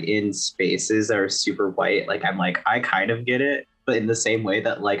being like in spaces that are super white, like I'm like I kind of get it, but in the same way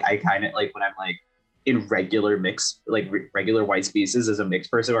that like I kind of like when I'm like in regular regular white spaces as a mixed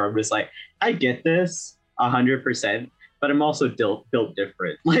person, where I'm just like I get this 100%, but I'm also built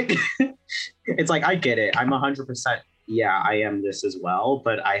different. Like, it's like, I get it. I'm 100%. Yeah, I am this as well,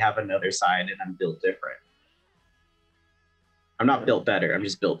 but I have another side and I'm built different. I'm not built better. I'm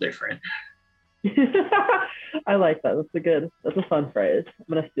just built different. I like that. That's a fun phrase. I'm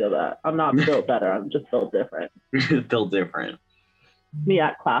going to steal that. I'm not built better. I'm just built different. Built different. Me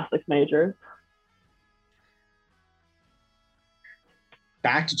at classics major.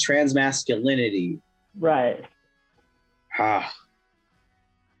 Back to transmasculinity. Right.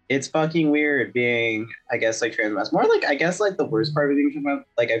 It's fucking weird being, I guess, like trans. More like, I guess, like the worst part of being,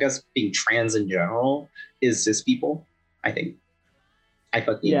 like, I guess being trans in general is cis people. I think. I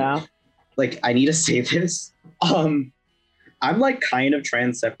fucking like. I need to say this. I'm like kind of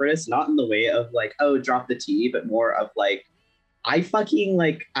trans separatist, not in the way of like, oh, drop the T, but more of like, I fucking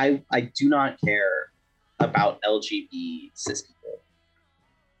like, I do not care about LGBT cis people.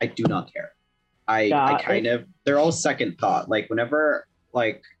 I do not care. I kind of, they're all second thought. Like whenever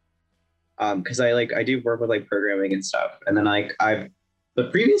like, because I do work with like programming and stuff, and then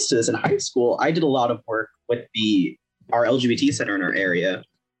but previous to this in high school, I did a lot of work with our LGBT center in our area,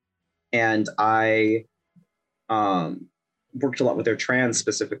 and I worked a lot with their trans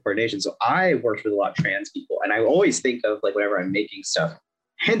specific coordination. So I worked with a lot of trans people, and I always think of like whenever I'm making stuff,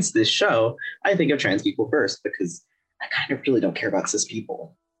 hence this show, I think of trans people first because I kind of really don't care about cis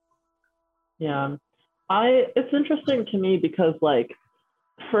people. Yeah, it's interesting to me because like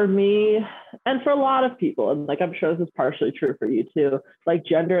for me and for a lot of people, and like I'm sure this is partially true for you too, like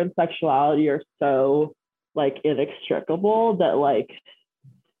gender and sexuality are so like inextricable that like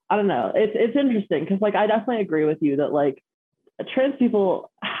I don't know, it's interesting because like I definitely agree with you that like trans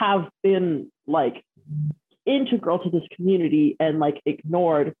people have been like integral to this community and like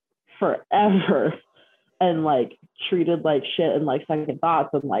ignored forever and like treated like shit and like second thoughts,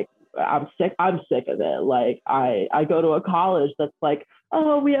 and like I'm sick of it. Like I go to a college that's like,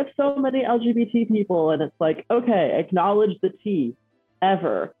 oh, we have so many LGBT people, and it's like, okay, acknowledge the T,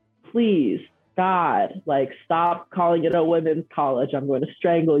 ever, please, God, like stop calling it a women's college. I'm going to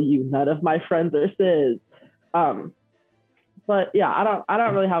strangle you. None of my friends are cis. But yeah, I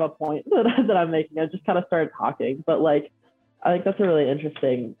don't really have a point that I'm making. I just kind of started talking, but like I think that's a really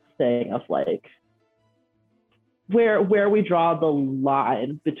interesting thing of like where we draw the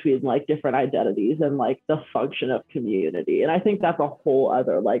line between like different identities and like the function of community. And I think that's a whole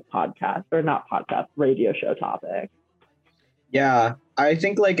other like podcast, or not podcast, radio show topic. Yeah, I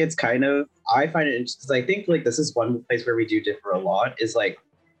think like it's kind of, I find it interesting because I think like this is one place where we do differ a lot is like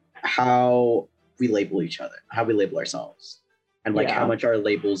how we label each other, how we label ourselves, and like how much our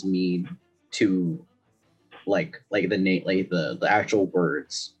labels mean to like the name, like the actual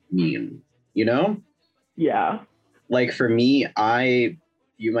words mean, you know? Yeah. Like for me, I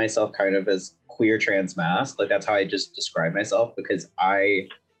view myself kind of as queer transmasc. Like that's how I just describe myself, because I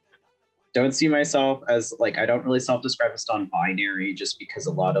don't see myself as like, I don't really self-describe as non-binary, just because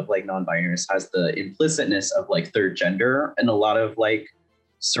a lot of like non-binaries has the implicitness of like third gender and a lot of like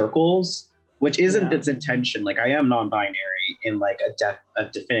circles, which isn't its intention. Like I am non-binary in like a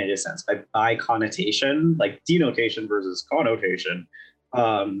definitive sense, by connotation, like denotation versus connotation.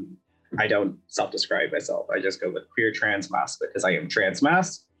 I don't self-describe myself. I just go with queer transmasc because I am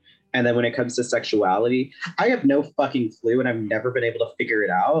transmasc. And then when it comes to sexuality, I have no fucking clue and I've never been able to figure it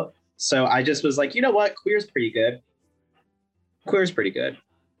out. So I just was like, you know what? Queer's pretty good. Queer's pretty good.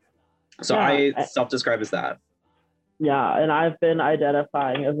 So I self-describe as that. Yeah, and I've been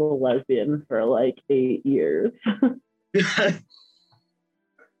identifying as a lesbian for like 8 years.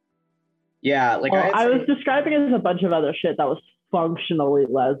 Yeah, like I was describing it as a bunch of other shit that was functionally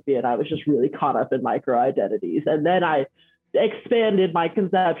lesbian. I was just really caught up in micro identities, and then I expanded my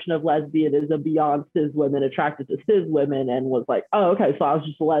conception of lesbianism beyond cis women attracted to cis women, and was like, oh, okay, so I was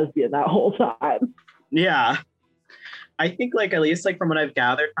just a lesbian that whole time. Yeah, I think like at least like from what I've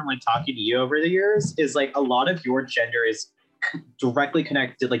gathered from like talking to you over the years is like a lot of your gender is directly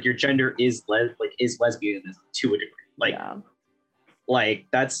connected. Like your gender is lesbian to a degree. Like like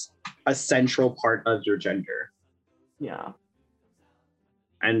that's a central part of your gender. Yeah.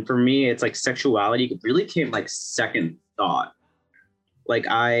 And for me, it's like sexuality really came like second thought. Like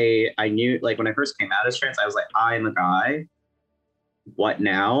I knew, like when I first came out as trans, I was like, I'm a guy. What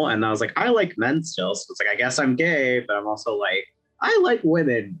now? And I was like, I like men still. So it's like, I guess I'm gay, but I'm also like, I like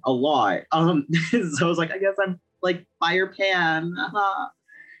women a lot. So I was like, I guess I'm like fire pan.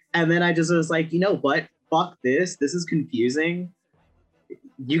 And then I just was like, you know what? Fuck this. This is confusing.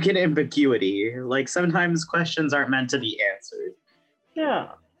 You get ambiguity. Like sometimes questions aren't meant to be answered. Yeah.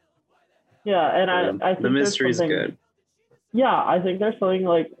 And I think the mystery is good. Yeah, I think there's something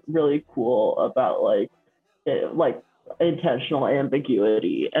like really cool about like it, like intentional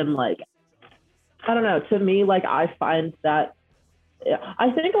ambiguity. And like, I don't know, to me, like I find that,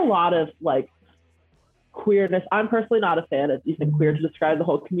 I think a lot of like queerness, I'm personally not a fan of using queer to describe the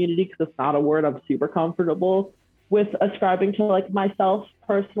whole community because it's not a word I'm super comfortable with ascribing to like myself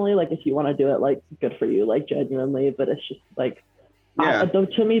personally. Like if you want to do it, like good for you, like genuinely, but it's just like,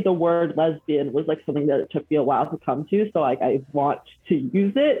 to me, the word lesbian was like something that it took me a while to come to. So like I want to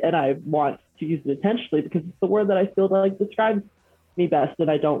use it, and I want to use it intentionally because it's the word that I feel like describes me best, and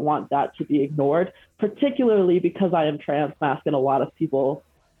I don't want that to be ignored, particularly because I am transmasc and a lot of people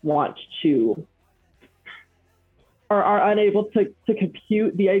want to or are unable to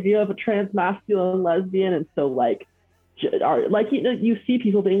compute the idea of a transmasculine lesbian. And so like you see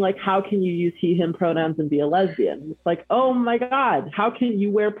people being like, how can you use he him pronouns and be a lesbian? It's like, oh my god, how can you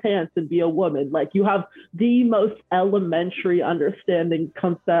wear pants and be a woman? Like you have the most elementary understanding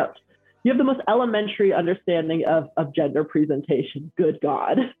concept, you have the most elementary understanding of gender presentation. Good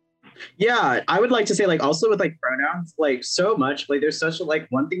god. Yeah, I would like to say like also with like pronouns, like so much like there's such a like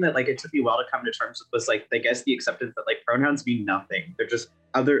one thing that like it took me a while to come to terms with was like I guess the acceptance that like pronouns mean nothing. They're just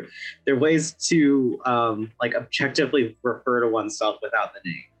they're ways to like objectively refer to oneself without the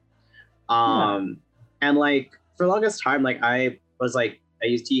name. And like for the longest time, like I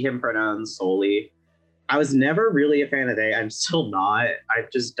used he him pronouns solely. I was never really a fan of they. I'm still not. I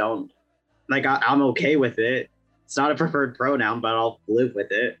just don't like I'm okay with it. It's not a preferred pronoun, but I'll live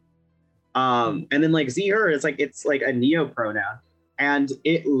with it. And then like Z her it's like a neo pronoun, and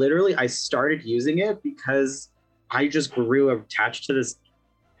it literally I started using it because I just grew attached to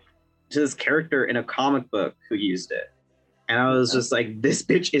this character in a comic book who used it, and I was just like, this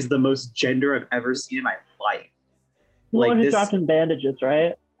bitch is the most gender I've ever seen in my life. The one who's dropped in bandages,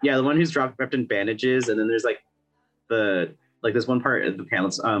 right? Yeah, the one who's dropped in bandages, and then there's like this one part of the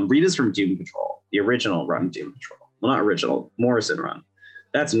panels. Rita's from Doom Patrol, the original run Doom Patrol. Well, not original, Morrison run.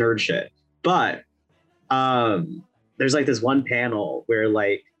 That's nerd shit. But there's like this one panel where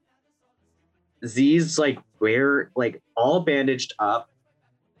like Z's like we're like all bandaged up,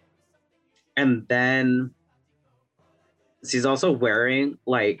 and then she's also wearing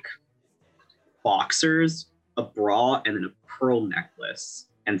like boxers, a bra, and then a pearl necklace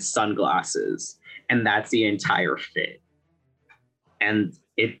and sunglasses, and that's the entire fit. And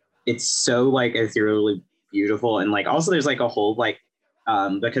it's so like ethereally beautiful, and like also there's like a whole like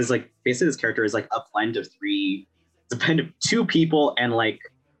because like basically this character is like a blend of two people and like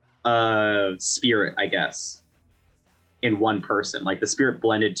a spirit, I guess, in one person. Like the spirit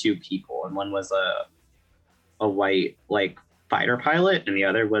blended two people, and one was a white like fighter pilot, and the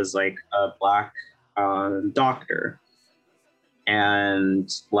other was like a black doctor. And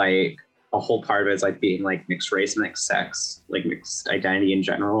like a whole part of it is like being like mixed race, mixed sex, like mixed identity in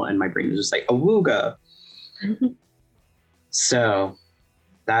general. And my brain is just like awooga. So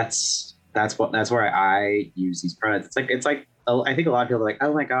that's where I use these pronouns. It's like I think a lot of people are like,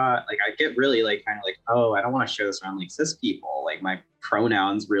 oh my god, like I get really like kind of like, oh, I don't want to show this around like cis people, like my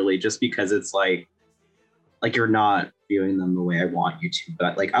pronouns really, just because it's like you're not viewing them the way I want you to.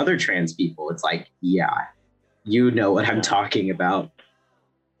 But like other trans people, it's like, yeah, you know what I'm talking about.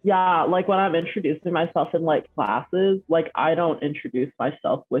 Yeah, like when I'm introducing myself in like classes, like I don't introduce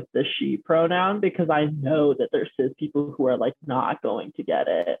myself with the she pronoun because I know that there's cis people who are like not going to get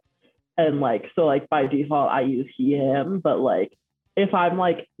it. And like, so like by default, I use he, him. But like if I'm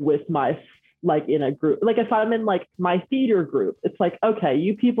like with my, like in a group, like if I'm in like my theater group, it's like, okay,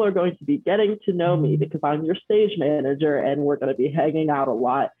 you people are going to be getting to know me because I'm your stage manager and we're going to be hanging out a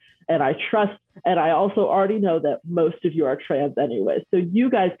lot. And I trust, and I also already know that most of you are trans anyway. So you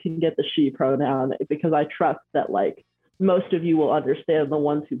guys can get the she pronoun because I trust that like most of you will understand. The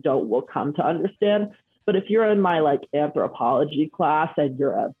ones who don't will come to understand. But if you're in my like anthropology class and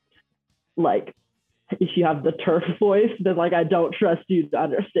you're a, like, if you have the turf voice, then like I don't trust you to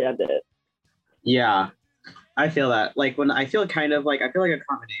understand it. Yeah, I feel that. Like when I feel kind of like, I feel like a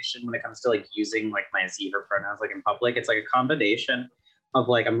combination when it comes to like using like my Z or pronouns like in public. It's like a combination of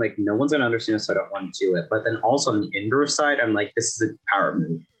like, I'm like, no one's gonna understand this, so I don't want to do it. But then also on the indoor side, I'm like, this is a power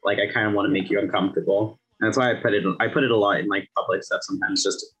move. Like I kind of want to make you uncomfortable. And that's why I put it a lot in like public stuff sometimes,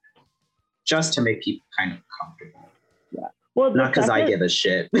 just to make people kind of comfortable. Yeah. Well, not because I give a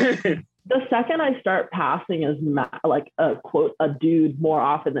shit. The second I start passing as like a quote, a dude more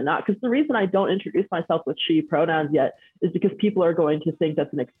often than not, because the reason I don't introduce myself with she pronouns yet is because people are going to think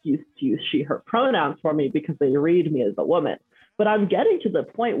that's an excuse to use she, her pronouns for me because they read me as a woman. But I'm getting to the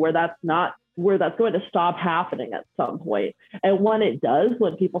point where that's going to stop happening at some point. And when it does,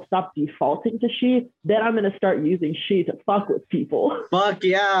 when people stop defaulting to she, then I'm going to start using she to fuck with people. Fuck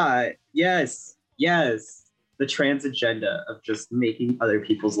yeah. Yes. the trans agenda of just making other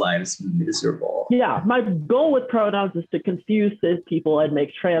people's lives miserable. Yeah, my goal with pronouns is to confuse cis people and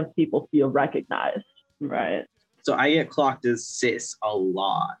make trans people feel recognized, right? So I get clocked as cis a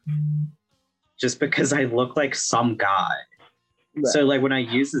lot just because I look like some guy. Right. So like when I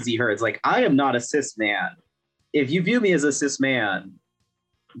use the Z her, it's like, I am not a cis man. If you view me as a cis man,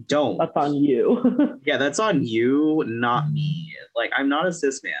 don't. That's on you. Yeah, that's on you, not me. Like, I'm not a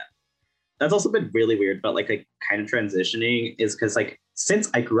cis man. That's also been really weird about like kind of transitioning is because like since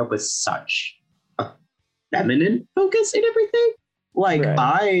I grew up with such a feminine focus in everything, like right.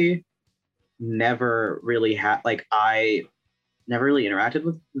 I never really interacted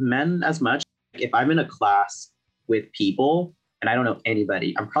with men as much. If I'm in a class with people and I don't know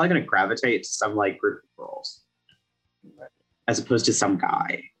anybody, I'm probably going to gravitate to some like group of girls as opposed to some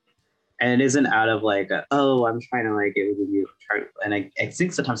guy. And it isn't out of like, I'm trying to like get with you. And I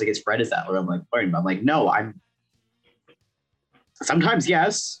think sometimes it gets read as that, where I'm like, I'm like, no, sometimes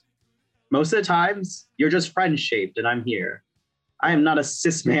yes. Most of the times you're just friend shaped and I'm here. I am not a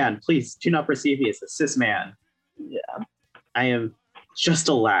cis man. Please do not perceive me as a cis man. Yeah. I am just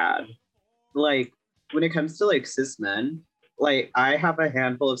a lad. Like when it comes to like cis men, like I have a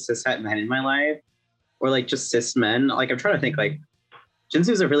handful of cishet men in my life, or like just cis men. Like I'm trying to think like,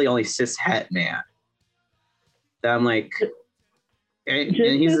 Jinsu's a really only cishet man. That I'm like, and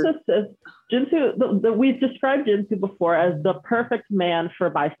he's Jinsu. We've described Jinsu before as the perfect man for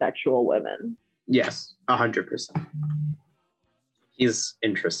bisexual women. Yes, 100%. He's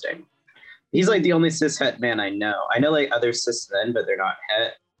interesting. He's like the only cishet man I know. I know like other cis men, but they're not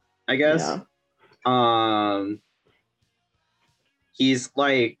het, I guess. Yeah. He's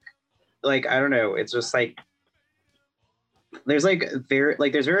like I don't know. It's just like. There's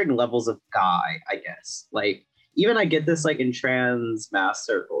there's varying levels of guy, I guess. Like even I get this like in trans mass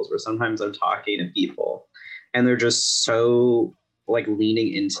circles where sometimes I'm talking to people and they're just so like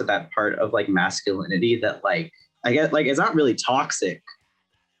leaning into that part of like masculinity that like I get like it's not really toxic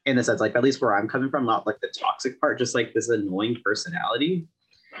in the sense like at least where I'm coming from, not like the toxic part, just like this annoying personality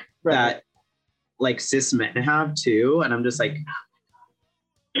right. that like cis men have too. And I'm just like,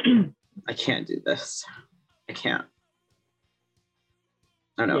 I can't do this. I can't.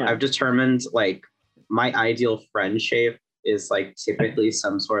 I don't know. Yeah. I've determined like my ideal friend shape is like typically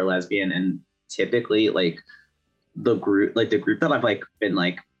some sort of lesbian, and typically like the group that I've like been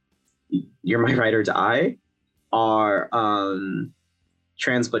like, you're my ride or die, are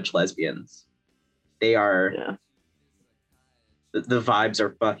trans butch lesbians. They are the vibes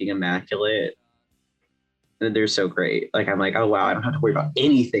are fucking immaculate. And they're so great. Like I'm like, oh wow, I don't have to worry about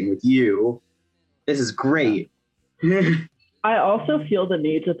anything with you. This is great. I also feel the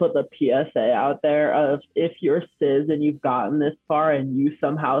need to put the PSA out there of if you're cis and you've gotten this far and you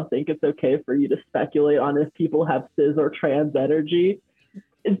somehow think it's okay for you to speculate on if people have cis or trans energy,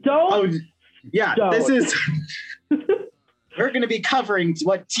 don't. This is... We're going to be covering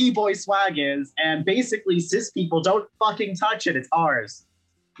what T-boy swag is, and basically cis people don't fucking touch it. It's ours.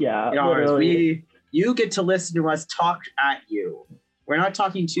 Yeah, it's ours. You get to listen to us talk at you. We're not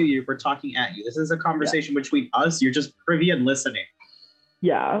talking to you, we're talking at you. This is a conversation between us. You're just privy and listening.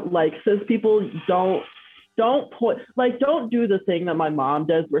 Yeah, like cis people don't point, like don't do the thing that my mom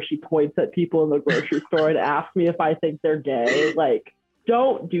does where she points at people in the grocery store and asks me if I think they're gay. Like,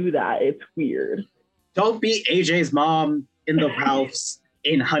 don't do that. It's weird. Don't be AJ's mom in the Ralphs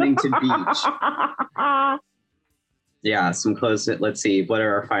in Huntington Beach. Yeah, some close. Let's see. What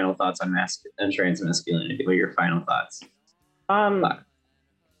are our final thoughts on trans masculinity? What are your final thoughts? I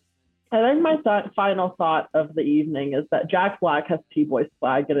think my final thought of the evening is that Jack Black has T-boy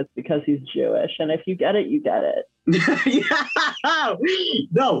swag, and it's because he's Jewish. And if you get it, you get it. Yeah.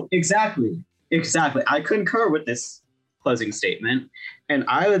 No, exactly. I concur with this closing statement. And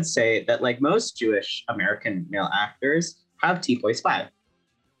I would say that like most Jewish American male actors have T-boy swag.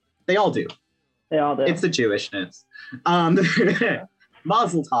 They all do. It's the Jewishness.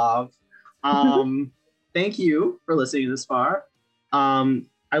 Mazel tov. Thank you for listening this far.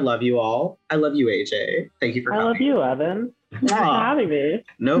 I love you all. I love you, AJ. Thank you for coming. I love you, Evan. Thanks for having me.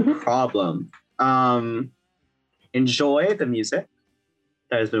 No problem. Enjoy the music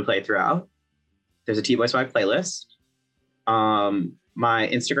that has been played throughout. There's a T-Boy Swag playlist. My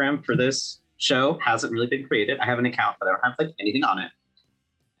Instagram for this show hasn't really been created. I have an account, but I don't have like anything on it.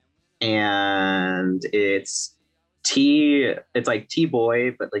 And it's like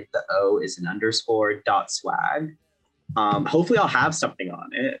T-Boy, but like the O is an _.swag. Hopefully I'll have something on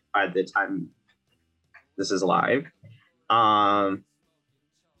it by the time this is live. Yeah,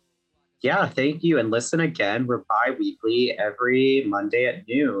 thank you. And listen again. We're bi-weekly every Monday at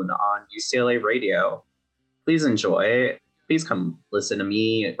noon on UCLA Radio. Please enjoy. Please come listen to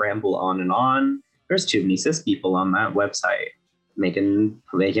me ramble on and on. There's too many cis people on that website making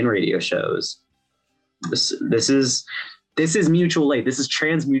radio shows. This is mutual aid. This is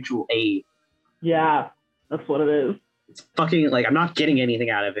trans mutual aid. Yeah, that's what it is. It's fucking like I'm not getting anything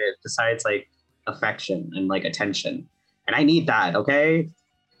out of it besides like affection and like attention, and I need that. Okay,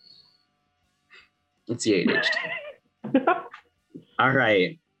 it's the ADHD. All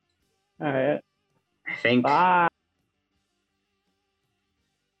right. All right. I think. Bye.